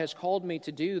God has called me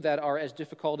to do that are as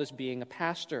difficult as being a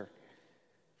pastor.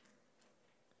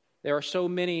 There are so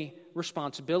many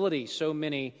responsibilities, so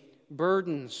many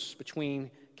burdens between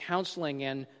counseling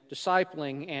and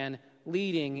discipling and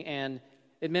leading and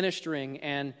administering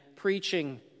and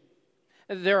preaching.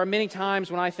 There are many times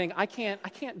when I think, I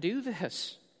can't do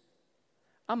this.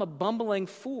 I'm a bumbling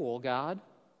fool, God.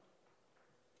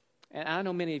 And I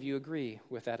know many of you agree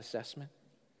with that assessment.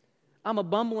 I'm a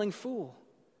bumbling fool.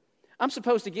 I'm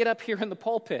supposed to get up here in the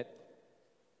pulpit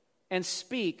and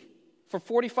speak for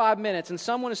 45 minutes, and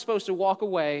someone is supposed to walk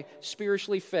away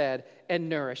spiritually fed and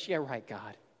nourished. Yeah, right,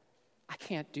 God. I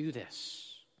can't do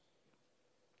this.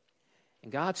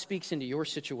 And God speaks into your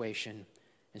situation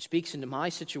and speaks into my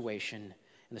situation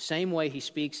in the same way He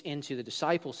speaks into the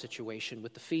disciples' situation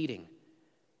with the feeding.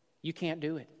 You can't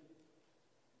do it,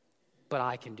 but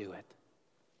I can do it.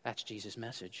 That's Jesus'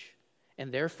 message.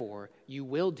 And therefore, you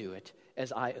will do it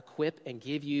as I equip and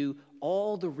give you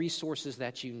all the resources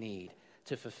that you need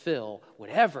to fulfill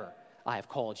whatever I have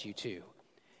called you to.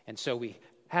 And so we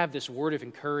have this word of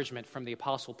encouragement from the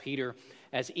Apostle Peter.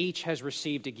 As each has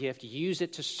received a gift, use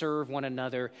it to serve one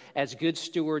another as good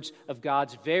stewards of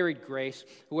God's varied grace.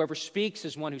 Whoever speaks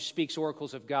is one who speaks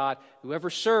oracles of God. Whoever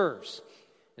serves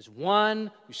is one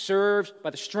who serves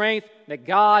by the strength that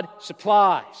God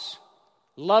supplies.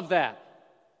 Love that.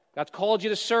 God's called you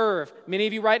to serve. Many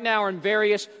of you right now are in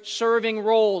various serving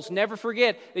roles. Never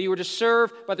forget that you were to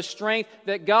serve by the strength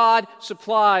that God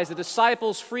supplies. The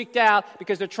disciples freaked out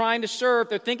because they're trying to serve.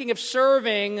 They're thinking of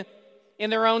serving in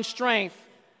their own strength,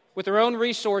 with their own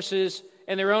resources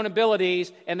and their own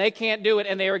abilities, and they can't do it,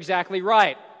 and they are exactly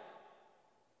right.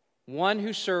 One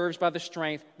who serves by the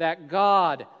strength that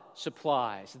God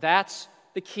supplies. That's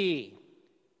the key.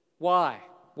 Why?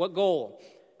 What goal?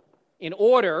 In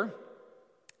order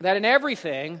that in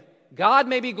everything, God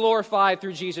may be glorified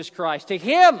through Jesus Christ. To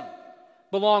Him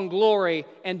belong glory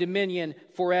and dominion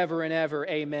forever and ever.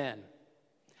 Amen.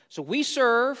 So we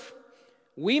serve,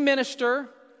 we minister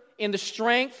in the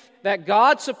strength that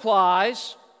God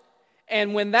supplies,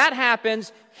 and when that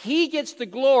happens, He gets the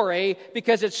glory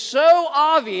because it's so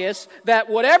obvious that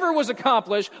whatever was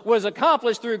accomplished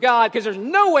through God, because there's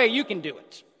no way you can do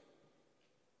it.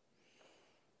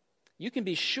 You can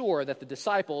be sure that the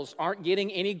disciples aren't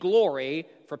getting any glory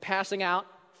for passing out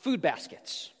food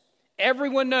baskets.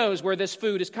 Everyone knows where this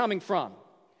food is coming from.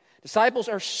 Disciples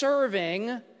are serving.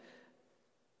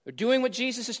 They're doing what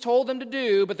Jesus has told them to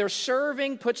do, but their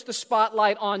serving puts the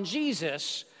spotlight on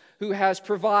Jesus, who has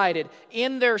provided.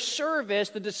 In their service,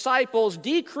 the disciples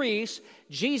decrease,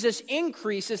 Jesus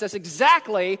increases. That's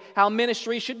exactly how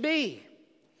ministry should be.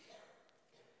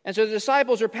 And so the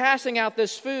disciples are passing out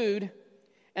this food.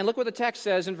 And look what the text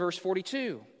says in verse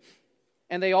 42.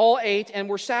 And they all ate and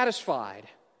were satisfied.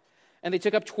 And they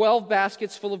took up 12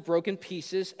 baskets full of broken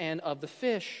pieces and of the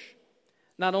fish.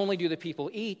 Not only do the people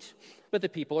eat, but the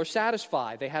people are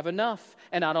satisfied. They have enough.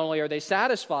 And not only are they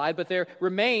satisfied, but there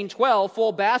remain 12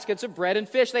 full baskets of bread and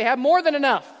fish. They have more than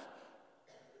enough.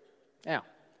 Now,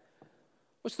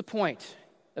 what's the point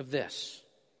of this?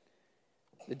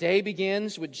 The day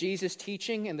begins with Jesus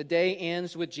teaching, and the day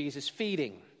ends with Jesus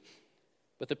feeding.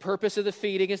 But the purpose of the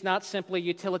feeding is not simply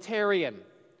utilitarian.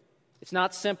 It's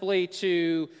not simply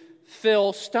to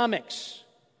fill stomachs.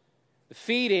 The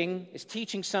feeding is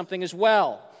teaching something as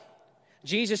well.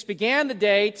 Jesus began the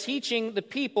day teaching the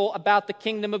people about the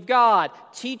kingdom of God,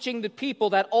 teaching the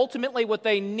people that ultimately what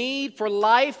they need for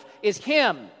life is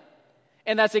Him.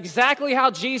 And that's exactly how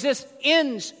Jesus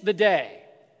ends the day,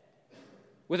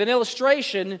 with an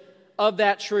illustration of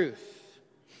that truth.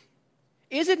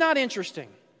 Is it not interesting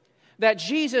that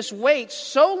Jesus waits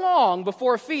so long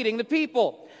before feeding the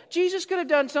people? Jesus could have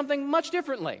done something much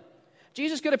differently.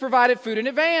 Jesus could have provided food in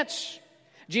advance.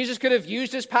 Jesus could have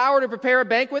used His power to prepare a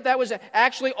banquet that was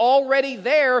actually already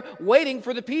there waiting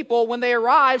for the people when they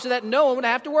arrived so that no one would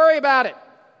have to worry about it.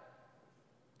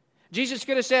 Jesus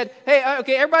could have said, hey,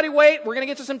 okay, everybody wait. We're going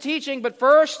to get to some teaching, but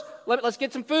first, let's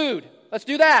get some food. Let's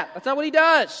do that. That's not what He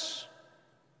does.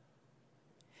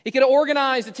 He could have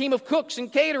organized a team of cooks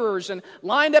and caterers and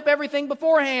lined up everything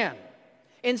beforehand.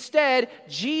 Instead,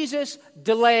 Jesus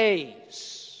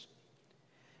delays.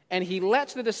 And he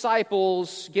lets the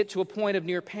disciples get to a point of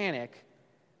near panic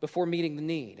before meeting the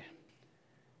need.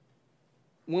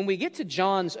 When we get to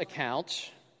John's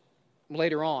account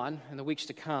later on in the weeks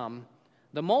to come,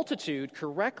 the multitude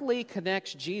correctly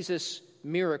connects Jesus'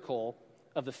 miracle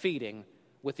of the feeding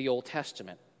with the Old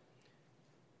Testament.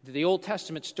 The Old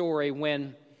Testament story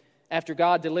when, after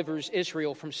God delivers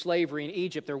Israel from slavery in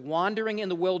Egypt, they're wandering in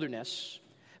the wilderness.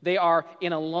 They are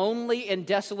in a lonely and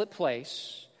desolate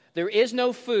place. There is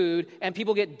no food, and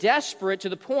people get desperate to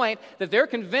the point that they're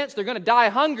convinced they're going to die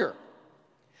of hunger.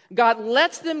 God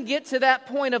lets them get to that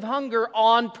point of hunger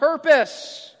on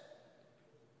purpose.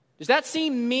 Does that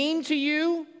seem mean to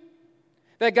you?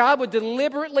 That God would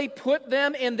deliberately put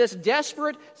them in this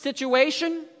desperate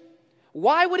situation?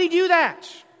 Why would He do that?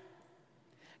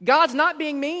 God's not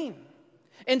being mean.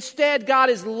 Instead, God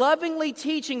is lovingly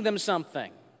teaching them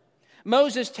something.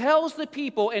 Moses tells the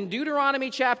people in Deuteronomy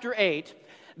chapter 8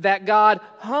 that God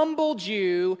humbled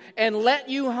you and let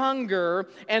you hunger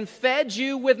and fed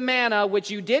you with manna which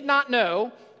you did not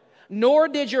know, nor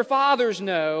did your fathers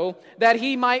know, that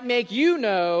He might make you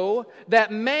know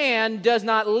that man does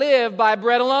not live by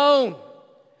bread alone,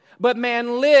 but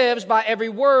man lives by every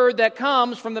word that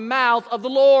comes from the mouth of the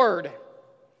Lord.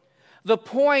 The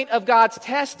point of God's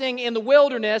testing in the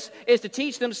wilderness is to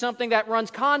teach them something that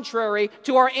runs contrary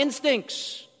to our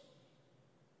instincts.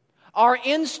 Our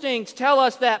instincts tell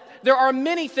us that there are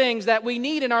many things that we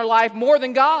need in our life more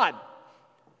than God,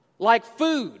 like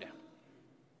food.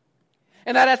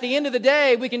 And that at the end of the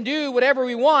day, we can do whatever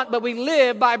we want, but we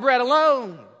live by bread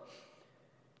alone.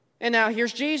 And now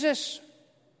here's Jesus.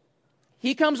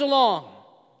 He comes along,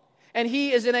 and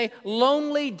He is in a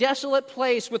lonely, desolate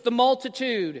place with the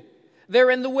multitude.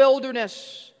 They're in the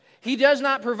wilderness. He does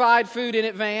not provide food in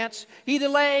advance. He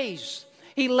delays.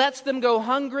 He lets them go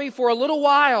hungry for a little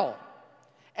while,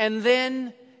 and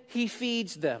then He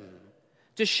feeds them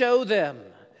to show them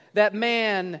that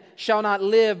man shall not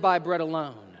live by bread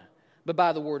alone, but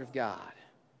by the Word of God.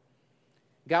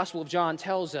 The Gospel of John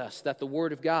tells us that the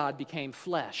Word of God became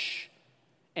flesh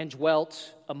and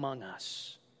dwelt among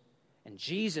us. And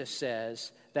Jesus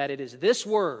says that it is this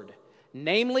Word,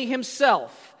 namely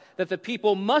Himself, that the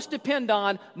people must depend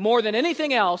on more than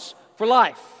anything else for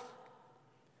life.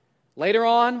 Later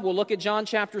on, we'll look at John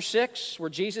chapter 6, where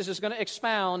Jesus is going to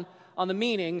expound on the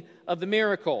meaning of the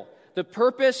miracle. The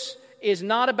purpose is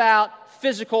not about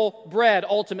physical bread,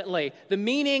 ultimately. The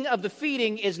meaning of the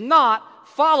feeding is not,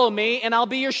 follow me and I'll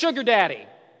be your sugar daddy.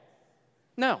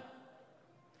 No.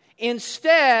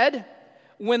 Instead,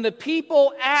 when the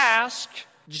people ask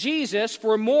Jesus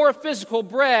for more physical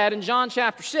bread in John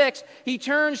chapter 6, He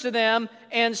turns to them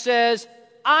and says,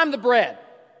 I'm the bread.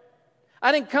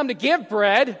 I didn't come to give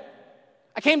bread.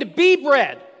 I came to be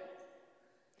bread.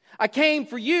 I came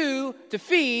for you to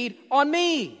feed on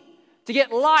me, to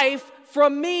get life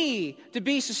from me, to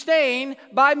be sustained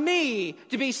by me,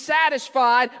 to be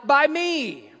satisfied by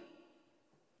me.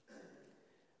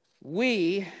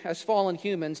 We, as fallen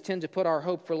humans, tend to put our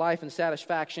hope for life and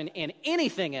satisfaction in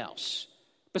anything else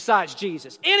besides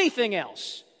Jesus. Anything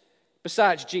else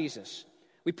besides Jesus.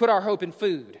 We put our hope in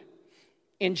food,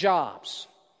 in jobs,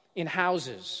 in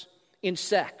houses, in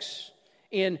sex,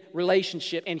 in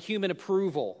relationship, in human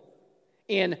approval,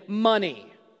 in money.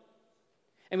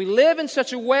 And we live in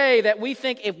such a way that we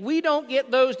think if we don't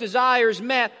get those desires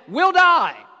met, we'll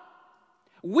die.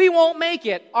 We won't make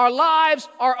it. Our lives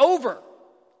are over.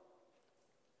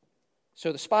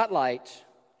 So the spotlight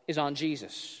is on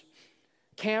Jesus.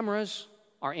 Cameras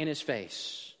are in His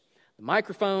face. The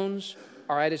microphones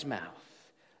are at His mouth.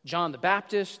 John the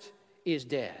Baptist is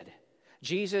dead.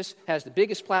 Jesus has the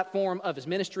biggest platform of His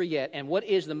ministry yet. And what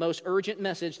is the most urgent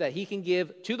message that He can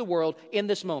give to the world in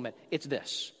this moment? It's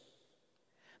this: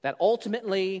 that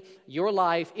ultimately your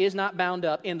life is not bound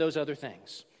up in those other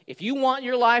things. If you want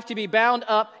your life to be bound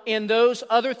up in those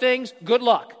other things, good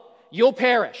luck. You'll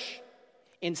perish.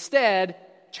 Instead,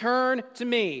 turn to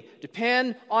me,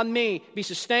 depend on me, be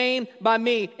sustained by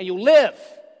me, and you'll live.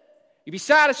 You'll be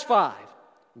satisfied.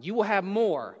 You will have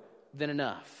more than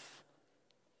enough.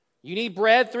 You need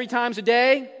bread 3 times a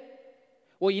day?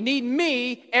 Well, you need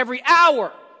me every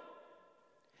hour,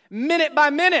 minute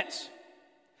by minute,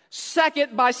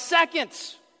 second by second.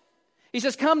 He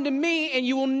says, come to me and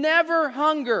you will never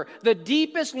hunger. The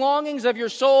deepest longings of your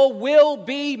soul will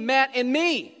be met in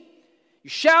me. You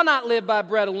shall not live by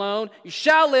bread alone. You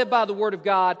shall live by the Word of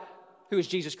God, who is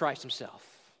Jesus Christ Himself.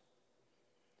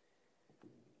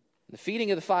 The feeding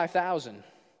of the 5,000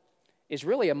 is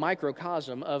really a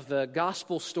microcosm of the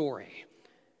gospel story.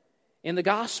 In the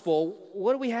gospel,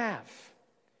 what do we have?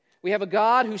 We have a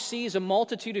God who sees a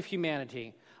multitude of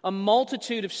humanity, a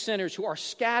multitude of sinners who are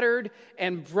scattered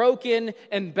and broken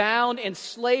and bound in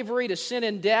slavery to sin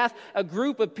and death, a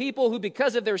group of people who,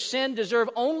 because of their sin, deserve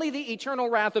only the eternal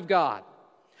wrath of God.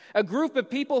 A group of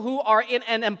people who are in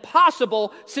an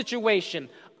impossible situation,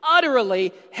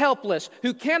 utterly helpless,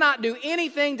 who cannot do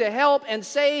anything to help and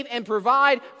save and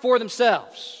provide for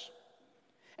themselves.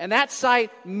 And that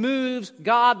sight moves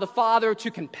God the Father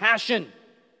to compassion.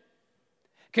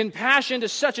 Compassion to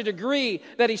such a degree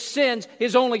that he sends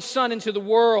his only Son into the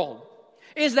world.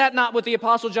 Is that not what the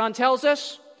Apostle John tells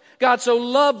us? God so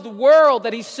loved the world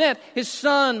that he sent his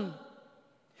Son.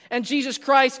 And Jesus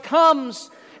Christ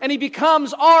comes and he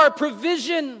becomes our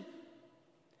provision.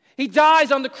 He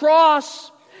dies on the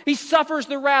cross. He suffers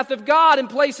the wrath of God in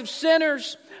place of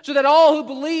sinners, so that all who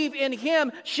believe in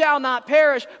him shall not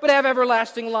perish, but have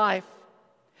everlasting life.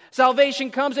 Salvation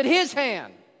comes at his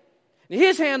hand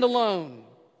alone.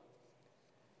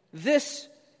 This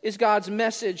is God's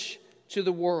message to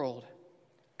the world.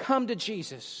 Come to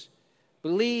Jesus.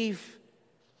 Believe,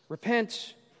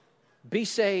 repent, be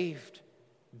saved,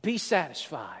 be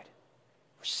satisfied,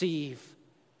 receive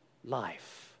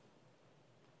life.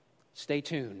 Stay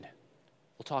tuned.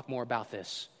 We'll talk more about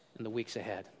this in the weeks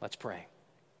ahead. Let's pray.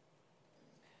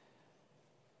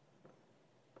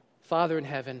 Father in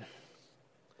heaven,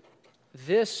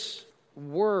 this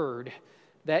word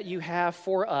that you have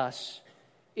for us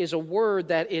is a word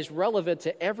that is relevant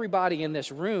to everybody in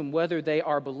this room, whether they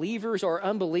are believers or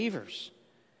unbelievers.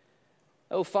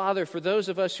 Oh, Father, for those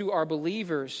of us who are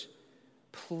believers,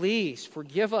 please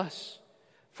forgive us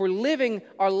for living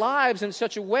our lives in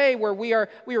such a way where we are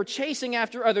chasing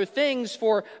after other things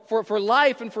for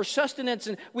life and for sustenance,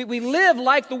 and we live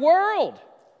like the world.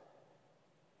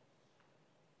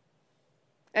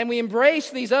 And we embrace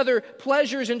these other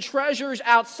pleasures and treasures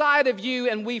outside of you,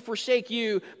 and we forsake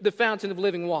you, the fountain of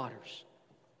living waters.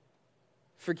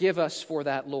 Forgive us for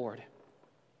that, Lord.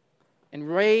 And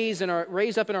raise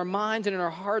up in our minds and in our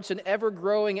hearts an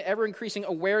ever-growing, ever-increasing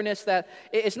awareness that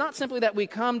it's not simply that we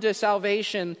come to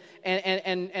salvation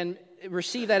and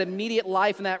receive that immediate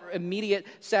life and that immediate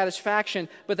satisfaction,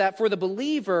 but that for the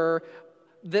believer,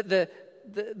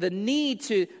 the need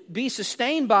to be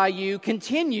sustained by you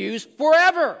continues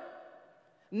forever.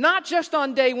 Not just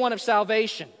on day one of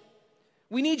salvation.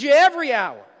 We need you every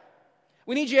hour.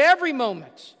 We need you every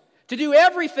moment to do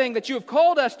everything that you have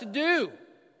called us to do.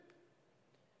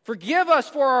 Forgive us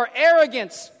for our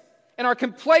arrogance and our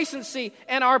complacency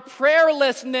and our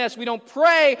prayerlessness. We don't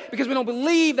pray because we don't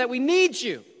believe that we need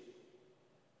you.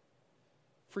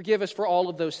 Forgive us for all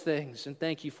of those things, and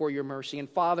thank you for your mercy. And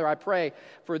Father, I pray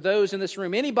for those in this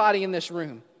room, anybody in this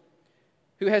room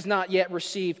who has not yet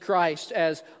received Christ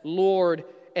as Lord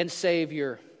and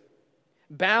Savior,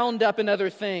 bound up in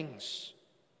other things,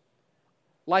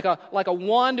 like a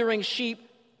wandering sheep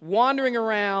wandering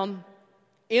around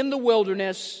in the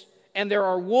wilderness, and there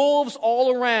are wolves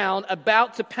all around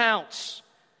about to pounce.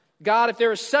 God, if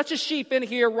there is such a sheep in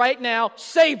here right now,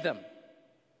 save them.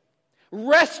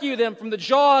 Rescue them from the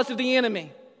jaws of the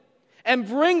enemy and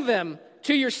bring them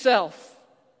to yourself,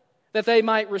 that they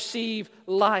might receive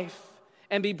life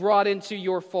and be brought into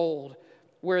your fold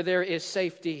where there is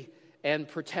safety and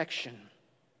protection.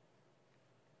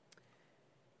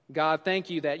 God, thank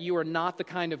you that you are not the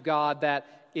kind of God that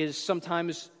is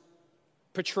sometimes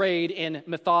portrayed in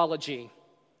mythology.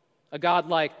 A God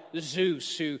like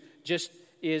Zeus, who just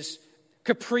is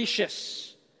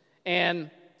capricious and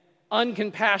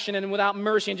uncompassionate and without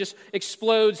mercy and just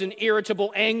explodes in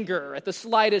irritable anger at the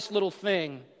slightest little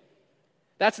thing.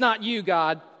 That's not you,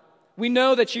 God. We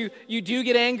know that you do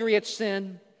get angry at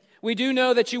sin. We do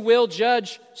know that you will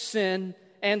judge sin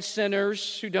and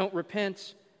sinners who don't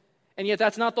repent. And yet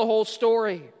that's not the whole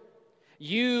story.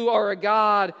 You are a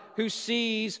God who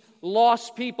sees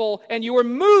lost people and you are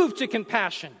moved to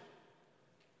compassion.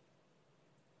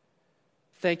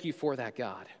 Thank you for that,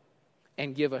 God,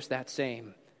 and give us that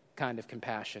same kind of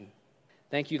compassion.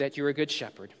 Thank you that you're a good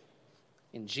shepherd.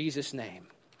 In Jesus' name,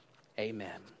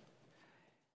 amen.